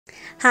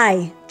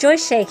Hi,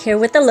 Joyce Shake here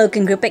with the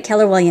Logan Group at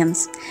Keller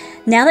Williams.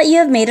 Now that you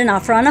have made an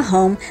offer on a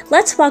home,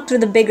 let's walk through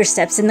the bigger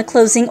steps in the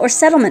closing or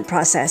settlement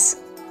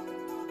process.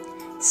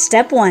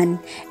 Step 1.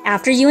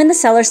 After you and the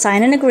seller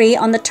sign and agree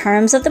on the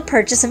terms of the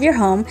purchase of your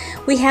home,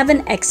 we have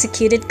an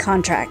executed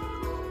contract.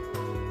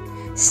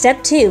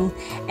 Step 2.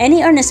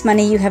 Any earnest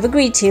money you have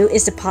agreed to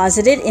is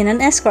deposited in an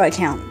escrow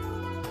account.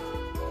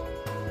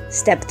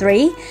 Step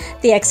 3.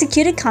 The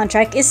executed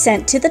contract is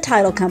sent to the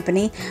title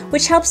company,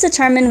 which helps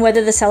determine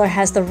whether the seller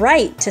has the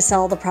right to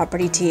sell the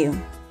property to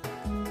you.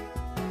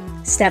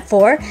 Step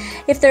 4.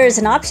 If there is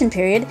an option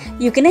period,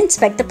 you can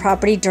inspect the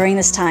property during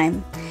this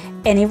time.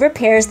 Any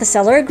repairs the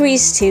seller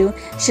agrees to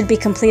should be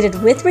completed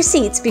with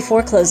receipts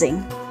before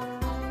closing.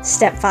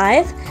 Step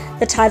 5.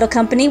 The title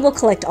company will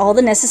collect all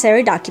the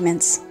necessary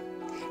documents.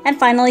 And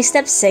finally,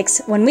 Step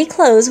 6. When we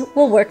close,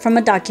 we'll work from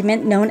a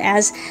document known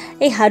as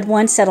a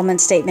HUD-1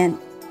 settlement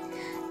statement.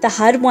 The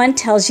HUD-1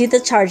 tells you the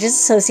charges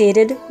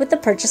associated with the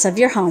purchase of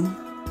your home.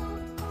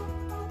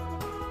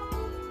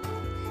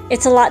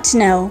 It's a lot to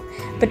know,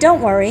 but don't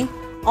worry,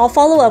 I'll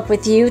follow up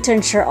with you to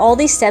ensure all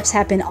these steps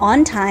happen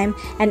on time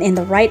and in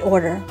the right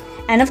order.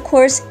 And of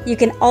course, you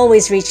can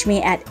always reach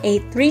me at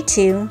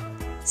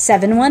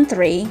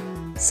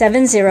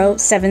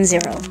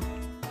 832-713-7070.